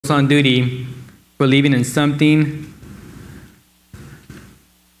on duty, believing in something,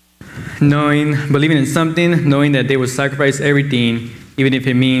 knowing that they will sacrifice everything, even if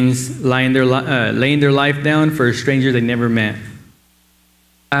it means laying their life down for a stranger they never met.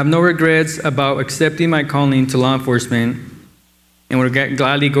 I have no regrets about accepting my calling to law enforcement, and would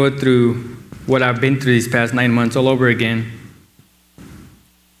gladly go through what I've been through these past 9 months all over again.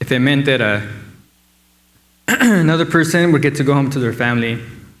 If it meant that another person would get to go home to their family,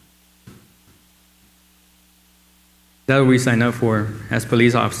 that's what we sign up for as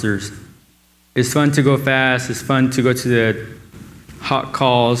police officers. It's fun to go fast, it's fun to go to the hot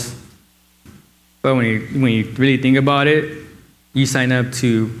calls, but when you really think about it, you sign up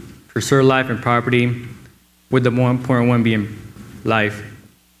to preserve life and property, with the more important one being life,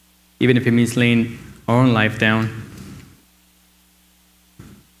 even if it means laying our own life down.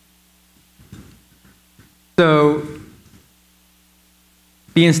 So,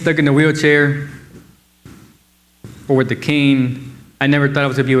 being stuck in a wheelchair or with the cane, I never thought I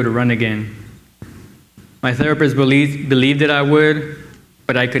was going to be able to run again. My therapist believed that I would,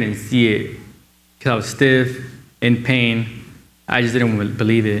 but I couldn't see it because I was stiff, in pain. I just didn't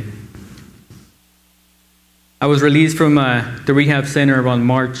believe it. I was released from the rehab center around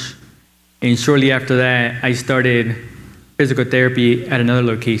March, and shortly after that, I started physical therapy at another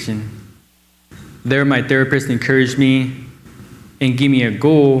location. There, my therapist encouraged me and gave me a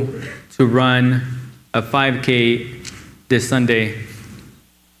goal to run a 5K this Sunday.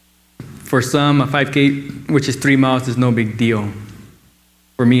 For some, a 5K, which is 3 miles, is no big deal.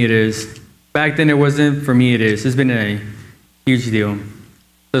 For me, it is. Back then, it wasn't. For me, it is. It's been a huge deal.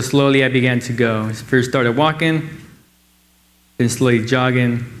 So slowly, I began to go. First started walking, then slowly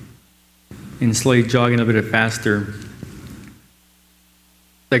jogging, and slowly jogging a little bit faster.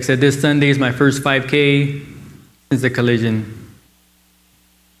 Like I said, this Sunday is my first 5K since the collision.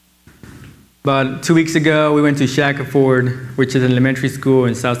 About 2 weeks ago, we went to Shackelford, which is an elementary school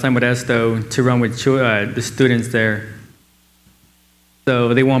in South San Modesto, to run with the students there.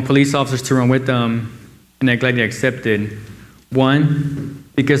 So they want police officers to run with them, and I gladly accepted. One,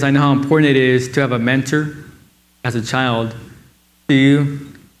 because I know how important it is to have a mentor as a child.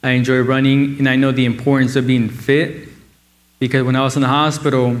 Two, I enjoy running, and I know the importance of being fit, because when I was in the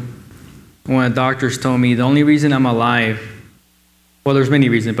hospital, one of the doctors told me the only reason I'm alive, well, there's many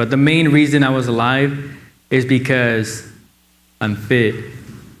reasons, but the main reason I was alive is because I'm fit.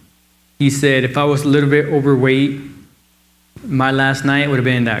 He said if I was a little bit overweight, my last night would have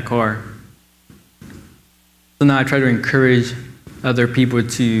been in that car. So now I try to encourage other people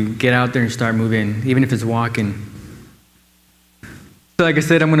to get out there and start moving, even if it's walking. So like I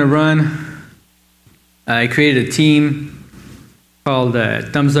said, I'm going to run. I created a team called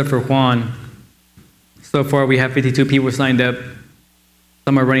Thumbs Up for Juan. So far, we have 52 people signed up.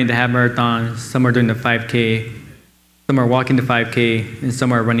 Some are running the half marathon, some are doing the 5K, some are walking the 5K, and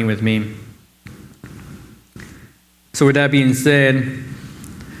some are running with me. So with that being said,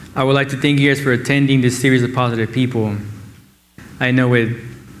 I would like to thank you guys for attending this series of positive people. I know with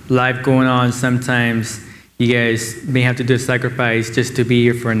life going on, sometimes you guys may have to do a sacrifice just to be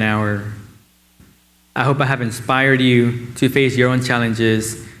here for an hour. I hope I have inspired you to face your own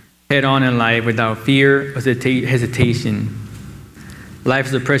challenges head on in life without fear or hesitation. Life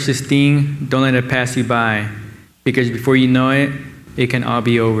is a precious thing. Don't let it pass you by, because before you know it, it can all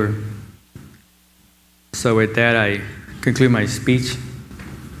be over. So with that, I conclude my speech.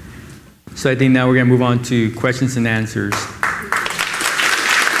 So I think now we're going to move on to questions and answers.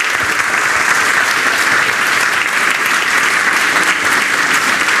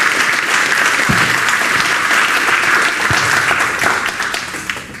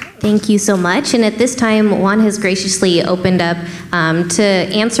 Thank you so much. And at this time, Juan has graciously opened up to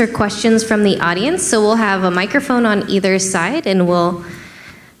answer questions from the audience. So we'll have a microphone on either side, and we'll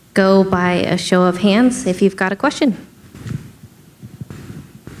go by a show of hands if you've got a question.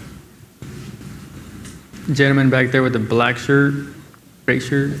 Gentleman back there with the black shirt, gray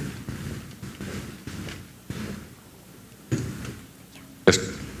shirt.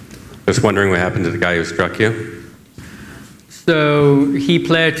 Just wondering what happened to the guy who struck you? So he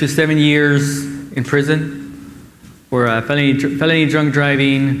pled to 7 years in prison for felony drunk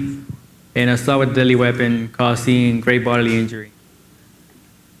driving and assault with a deadly weapon causing great bodily injury.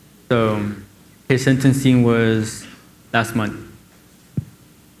 So his sentencing was last month.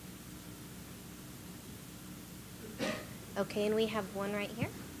 Okay, and we have one right here.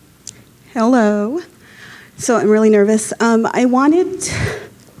 Hello. So I'm really nervous. I wanted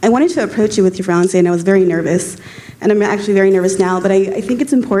to approach you with your fiancé, and I was very nervous. And I'm actually very nervous now, but I think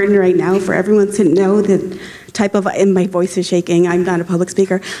it's important right now for everyone to know that type of, and my voice is shaking, I'm not a public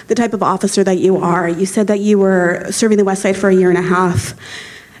speaker, the type of officer that you are. You said that you were serving the West Side for 1.5 years.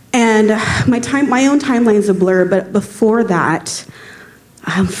 And my own timeline's a blur, but before that,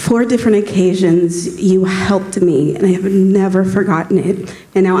 4 different occasions you helped me, and I have never forgotten it.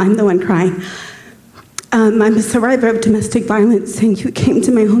 And now I'm the one crying. I'm a survivor of domestic violence, and you came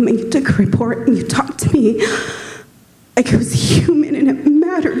to my home and you took a report and you talked to me like I was human, and it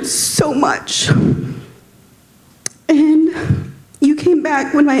mattered so much. And you came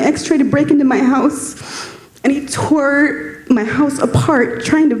back when my ex tried to break into my house, and he tore my house apart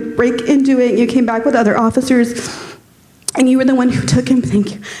trying to break into it. And you came back with other officers, and you were the one who took him,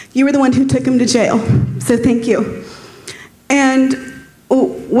 thank you. You were the one who took him to jail, so thank you. And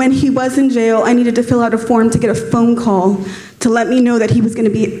when he was in jail, I needed to fill out a form to get a phone call to let me know that he was going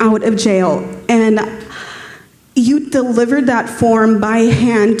to be out of jail. And you delivered that form by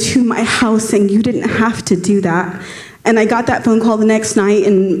hand to my house, and you didn't have to do that. And I got that phone call the next night,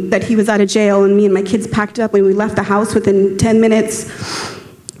 and that he was out of jail, and me and my kids packed up, and we left the house within 10 minutes.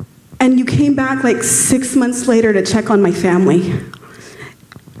 And you came back like 6 months later to check on my family.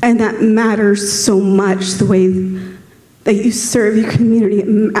 And that matters so much, the way that you serve your community, it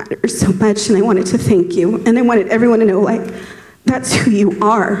matters so much, and I wanted to thank you. And I wanted everyone to know, like, that's who you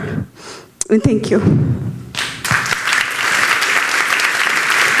are. And thank you.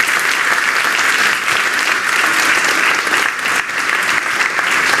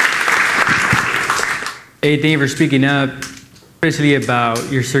 Hey, thank you for speaking up, especially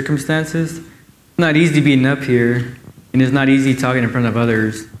about your circumstances. It's not easy being up here, and it's not easy talking in front of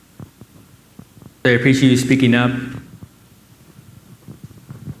others. So I appreciate you speaking up.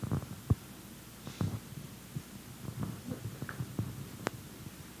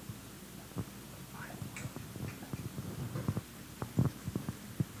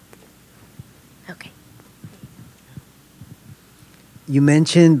 You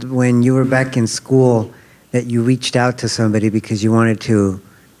mentioned when you were back in school that you reached out to somebody because you wanted to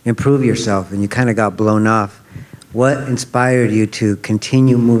improve yourself, and you kind of got blown off. What inspired you to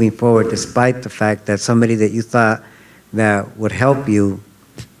continue moving forward despite the fact that somebody that you thought that would help you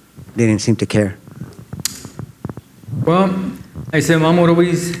didn't seem to care? Well, I said Mom would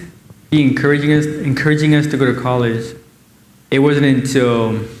always be encouraging us to go to college. It wasn't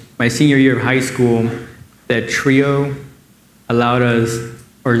until my senior year of high school that TRIO allowed us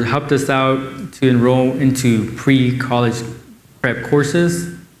or helped us out to enroll into pre-college prep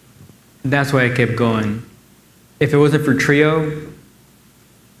courses. That's why I kept going. If it wasn't for TRIO,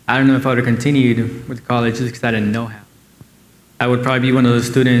 I don't know if I would have continued with college just because I didn't know how. I would probably be one of those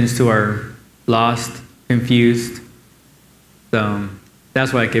students who are lost, confused. So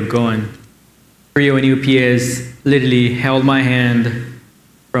that's why I kept going. TRIO and UPS literally held my hand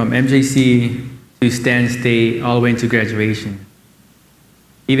from MJC to Stan State all the way into graduation.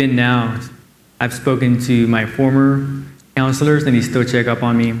 Even now, I've spoken to my former counselors, and they still check up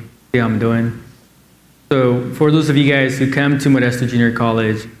on me, see how I'm doing. So for those of you guys who come to Modesto Junior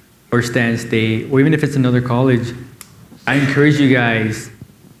College or Stan State, or even if it's another college, I encourage you guys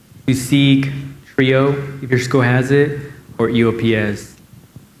to seek TRIO if your school has it, or EOPS.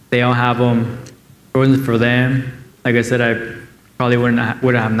 They all have them. If it wasn't for them, like I said, I probably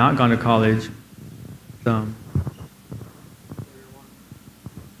would have not gone to college. So.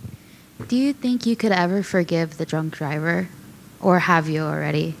 Do you think you could ever forgive the drunk driver, or have you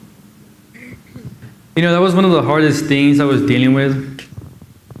already? You know, that was one of the hardest things I was dealing with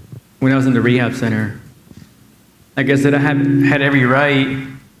when I was in the rehab center. Like I said, I had every right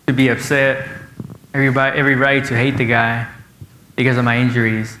to be upset, every right to hate the guy because of my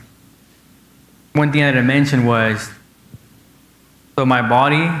injuries. One thing I didn't mention was, so my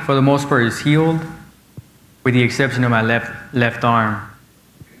body, for the most part, is healed, with the exception of my left arm.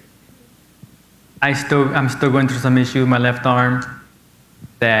 I'm still going through some issue with my left arm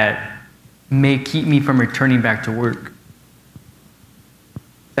that may keep me from returning back to work.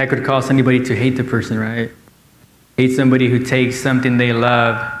 That could cause anybody to hate the person, right? Hate somebody who takes something they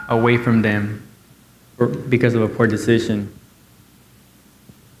love away from them because of a poor decision.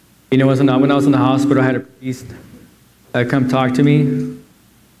 You know, when I was in the hospital, I had a priest come talk to me.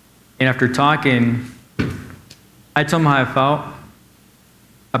 And after talking, I told him how I felt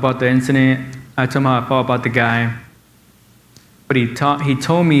about the incident. I told him how I felt about the guy. But he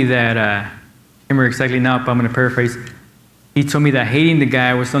told me that, I can't remember exactly now, but I'm going to paraphrase. He told me that hating the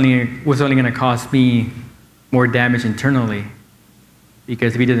guy was only going to cost me more damage internally.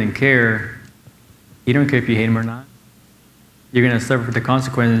 Because if he doesn't care, he don't care if you hate him or not. You're going to suffer the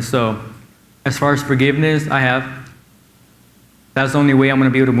consequences. So as far as forgiveness, I have. That's the only way I'm going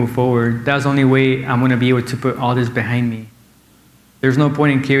to be able to move forward. That's the only way I'm going to be able to put all this behind me. There's no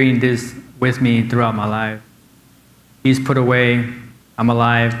point in carrying this with me throughout my life. He's put away. I'm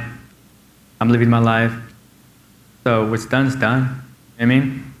alive. I'm living my life. So what's done is done. I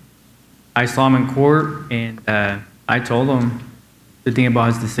mean, I saw him in court, and I told him to think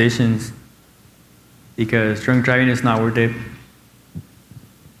about his decisions, because drunk driving is not worth it.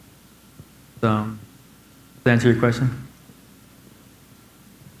 So, does that answer your question?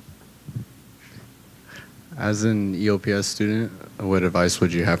 As an EOPS student, what advice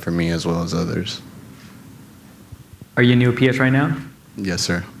would you have for me as well as others? Are you in EOPS right now? Yes,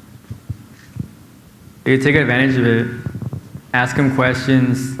 sir. You take advantage of it. Ask them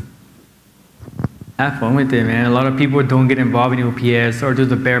questions. Have fun with it, man. A lot of people don't get involved in EOPS or do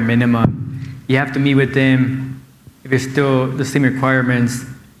the bare minimum. You have to meet with them, if it's still the same requirements,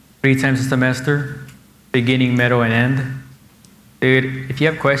 3 times a semester, beginning, middle, and end. Dude, if you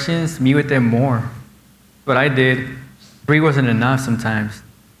have questions, meet with them more. What I did, 3 wasn't enough sometimes.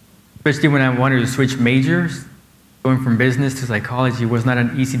 Especially when I wanted to switch majors. Going from business to psychology was not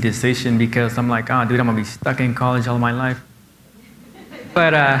an easy decision, because I'm like, oh, dude, I'm gonna be stuck in college all my life.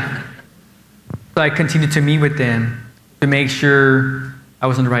 But so I continued to meet with them to make sure I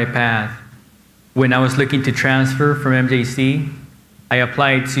was on the right path. When I was looking to transfer from MJC, I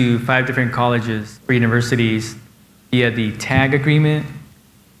applied to 5 different colleges or universities via the TAG agreement.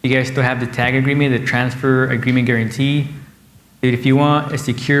 You guys still have the TAG agreement, the transfer agreement guarantee. Dude, if you want a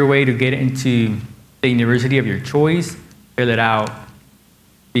secure way to get into the university of your choice, fill it out.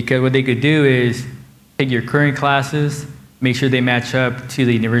 Because what they could do is take your current classes, make sure they match up to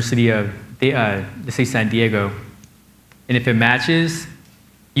the University of, let's say, San Diego. And if it matches,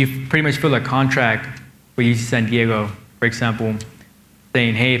 you pretty much fill a contract with UC San Diego, for example,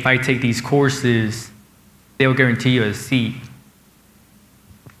 saying, hey, if I take these courses, they'll guarantee you a seat.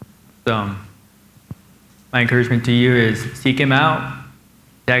 So my encouragement to you is seek him out,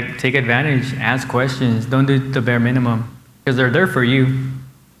 take advantage, ask questions, don't do the bare minimum, because they're there for you.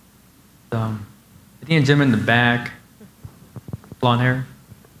 So I think a gentleman in the back, blonde hair.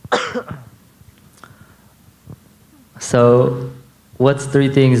 So what's 3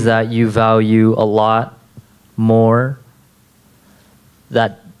 things that you value a lot more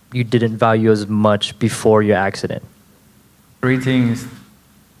that you didn't value as much before your accident? 3 things.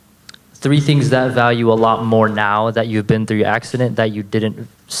 3 things that value a lot more now that you've been through your accident that you didn't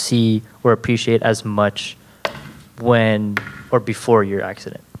see or appreciate as much when or before your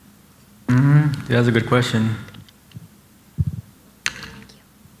accident? Yeah, that's a good question.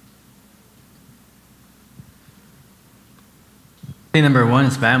 I think number 1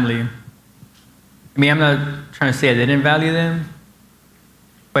 is family. I mean, I'm not trying to say I didn't value them,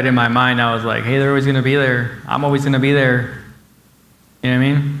 but in my mind I was like, hey, they're always gonna be there. I'm always gonna be there. You know what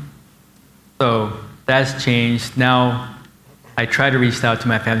I mean? So that's changed. Now I try to reach out to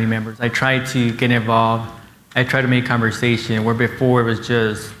my family members. I try to get involved. I try to make conversation, where before it was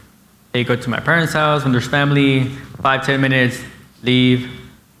just, hey, go to my parents' house when there's family, 5-10 minutes, leave.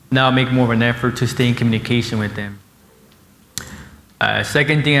 Now I make more of an effort to stay in communication with them.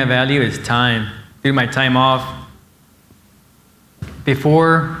 Second thing I value is time. Do my time off.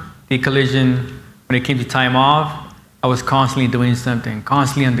 Before the collision, when it came to time off, I was constantly doing something,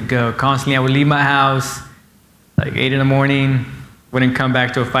 constantly on the go, constantly. I would leave my house like 8 in the morning, wouldn't come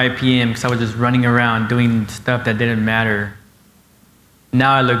back till 5 p.m. because I was just running around doing stuff that didn't matter.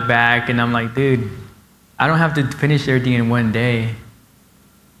 Now I look back and I'm like, dude, I don't have to finish everything in one day.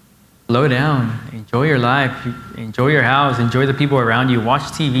 Slow down, enjoy your life, enjoy your house, enjoy the people around you, watch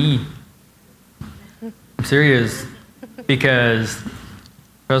TV. I'm serious, because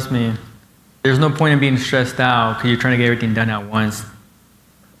trust me, there's no point in being stressed out because you're trying to get everything done at once.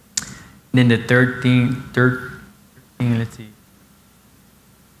 And then the third thing, let's see.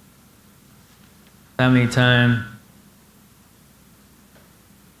 Family time.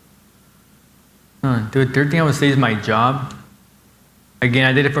 The third thing I would say is my job. Again,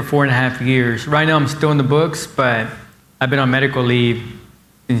 I did it for 4.5 years. Right now I'm still in the books, but I've been on medical leave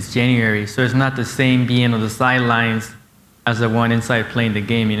since January. So it's not the same being on the sidelines as the one inside playing the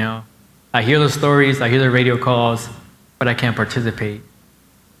game, you know? I hear the stories, I hear the radio calls, but I can't participate.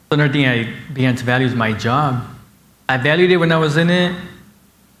 So another thing I began to value is my job. I valued it when I was in it,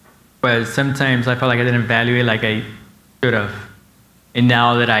 but sometimes I felt like I didn't value it like I should have. And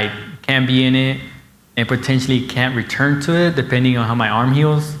now that I can be in it and potentially can't return to it depending on how my arm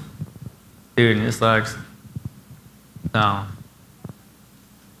heals, dude, it sucks. So.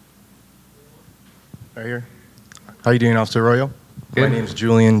 Right here. How you doing, Officer Arroyo? Good. My name's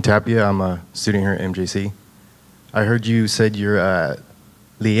Julian Tapia. I'm a student here at MJC. I heard you said your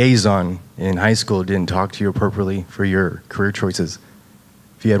liaison in high school didn't talk to you appropriately for your career choices.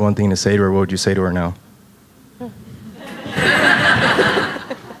 If you had one thing to say to her, what would you say to her now?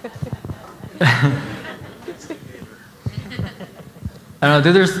 I don't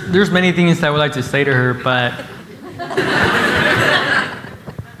know, there's many things I would like to say to her, but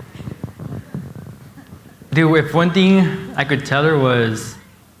dude, if one thing I could tell her was,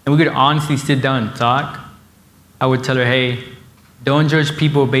 and we could honestly sit down and talk, I would tell her, hey, don't judge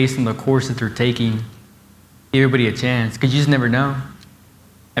people based on the course that they're taking. Give everybody a chance, because you just never know.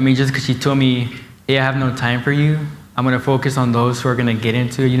 I mean, just because she told me, hey, I have no time for you, I'm going to focus on those who are going to get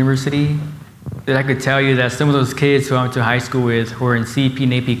into a university, that I could tell you that some of those kids who I went to high school with who are in CP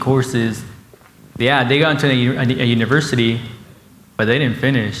and AP courses, yeah, they got into a university, but they didn't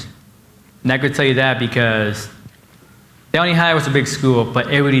finish. And I could tell you that because Downey High was a big school, but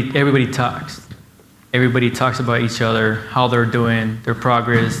everybody talks. Everybody talks about each other, how they're doing, their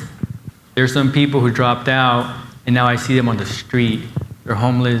progress. There's some people who dropped out, and now I see them on the street. They're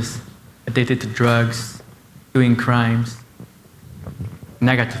homeless, addicted to drugs, doing crimes. And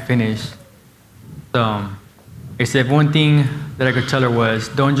I got to finish. So, except one thing that I could tell her was,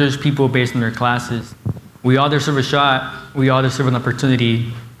 don't judge people based on their classes. We all deserve a shot. We all deserve an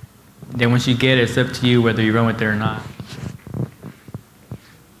opportunity. Then once you get it, it's up to you whether you run with it or not.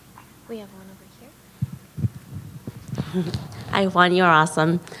 We have one over here. Hi, Juan, you're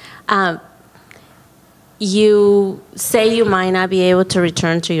awesome. You say you might not be able to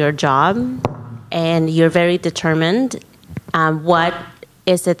return to your job, and you're very determined. What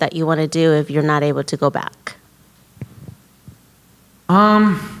is it that you want to do if you're not able to go back?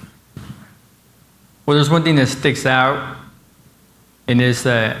 Well, there's one thing that sticks out, and it's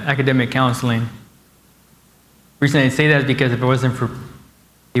academic counseling. The reason I say that is because if it wasn't for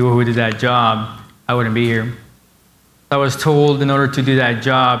people who did that job, I wouldn't be here. I was told in order to do that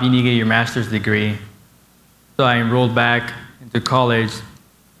job, you need to get your master's degree. So I enrolled back into college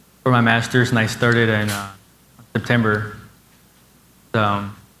for my master's, and I started in September. So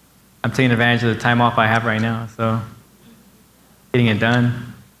I'm taking advantage of the time off I have right now, so getting it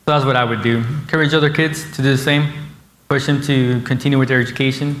done. So that's what I would do. Encourage other kids to do the same. Push them to continue with their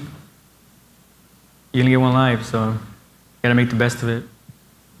education. You're gonna get one life, so you gotta make the best of it.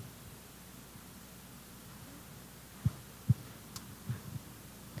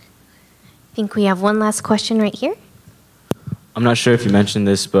 I think we have one last question right here. I'm not sure if you mentioned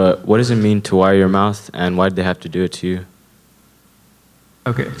this, but what does it mean to wire your mouth, and why did they have to do it to you?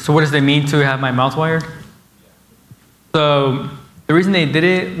 Okay, so what does it mean to have my mouth wired? So the reason they did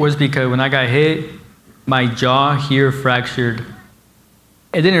it was because when I got hit, my jaw here fractured.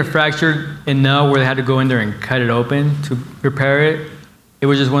 It didn't fracture enough where they had to go in there and cut it open to repair it. It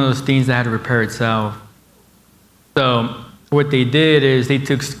was just one of those things that had to repair itself. So what they did is they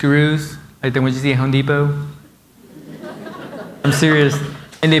took screws, like the ones you see at Home Depot. I'm serious.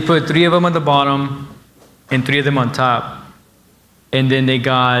 And they put 3 of them on the bottom and 3 of them on top. And then they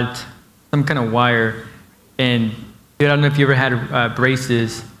got some kind of wire. And I don't know if you ever had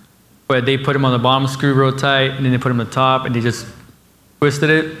braces, but they put them on the bottom screw real tight, and then they put them on the top, and they just twisted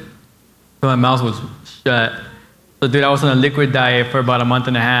it. So my mouth was shut. So dude, I was on a liquid diet for about a month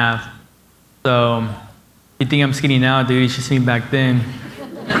and a half. So you think I'm skinny now, dude, you should see me back then.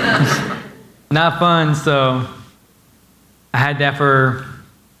 Not fun, so I had that for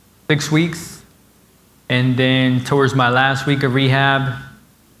 6 weeks. And then towards my last week of rehab,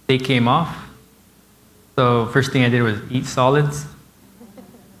 they came off. So first thing I did was eat solids.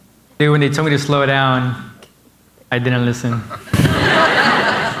 Dude, when they told me to slow down, I didn't listen.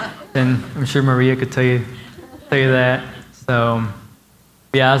 And I'm sure Maria could tell you that. So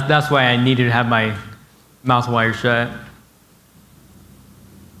yeah, that's why I needed to have my mouth wired shut.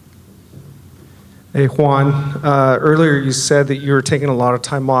 Hey, Juan, earlier you said that you were taking a lot of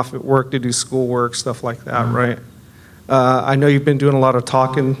time off at work to do schoolwork, stuff like that, right? I know you've been doing a lot of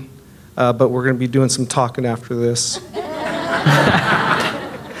talking, but we're going to be doing some talking after this.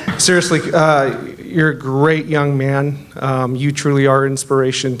 Seriously, you're a great young man. You truly are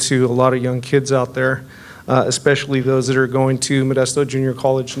inspiration to a lot of young kids out there, especially those that are going to Modesto Junior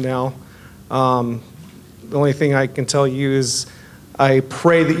College now. The only thing I can tell you is I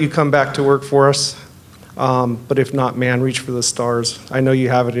pray that you come back to work for us, but if not, man, reach for the stars. I know you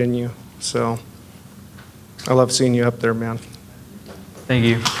have it in you, so I love seeing you up there, man. Thank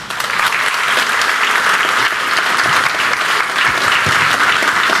you.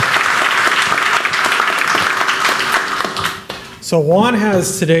 So Juan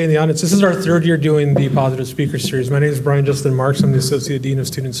has today in the audience, this is our third year doing the Positive Speaker Series. My name is Brian Justin Marks. I'm the Associate Dean of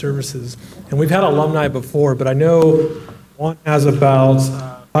Student Services. And we've had alumni before, but I know Juan has about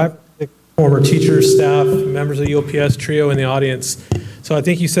 5 or 6 former teachers, staff, members of the UOPS trio in the audience. So I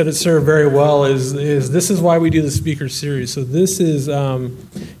think you said it, sir, very well, is this is why we do the Speaker Series. So this is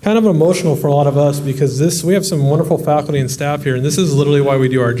kind of emotional for a lot of us because we have some wonderful faculty and staff here, and this is literally why we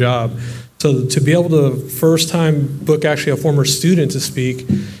do our job. So to be able to first time book actually a former student to speak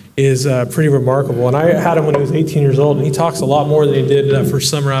is pretty remarkable. And I had him when he was 18 years old, and he talks a lot more than he did that first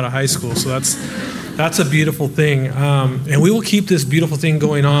summer out of high school. So that's a beautiful thing. And we will keep this beautiful thing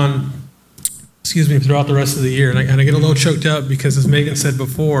going on, throughout the rest of the year. And I get a little choked up because, as Megan said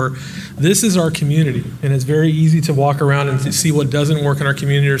before, this is our community. And it's very easy to walk around and to see what doesn't work in our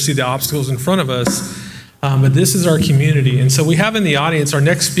community or see the obstacles in front of us. But this is our community. And so we have in the audience, our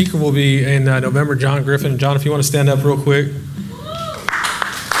next speaker will be in November, John Griffin. John, if you want to stand up real quick.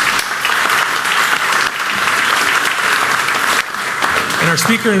 And our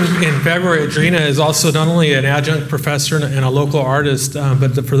speaker in February, Adrina, is also not only an adjunct professor and a local artist,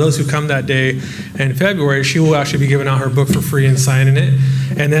 but for those who come that day in February, she will actually be giving out her book for free and signing it.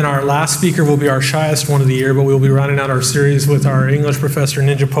 And then our last speaker will be our shyest one of the year, but we'll be rounding out our series with our English professor,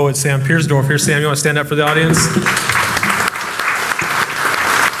 ninja poet, Sam Piersdorf. Here, Sam, you want to stand up for the audience?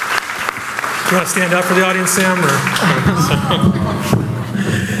 You want to stand up for the audience, Sam?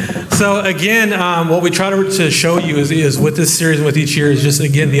 So again, what we try to show you is with this series and with each year is just,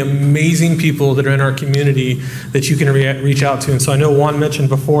 again, the amazing people that are in our community that you can reach out to. And so I know Juan mentioned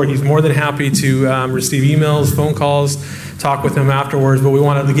before, he's more than happy to receive emails, phone calls, talk with him afterwards, but we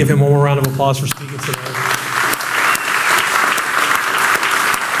wanted to give him one more round of applause for speaking today.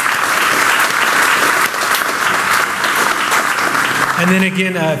 And then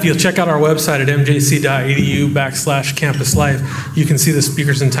again, if you'll check out our website at mjc.edu/campuslife, you can see the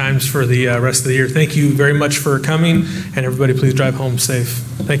speakers and times for the rest of the year. Thank you very much for coming, and everybody please drive home safe.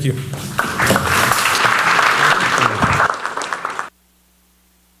 Thank you.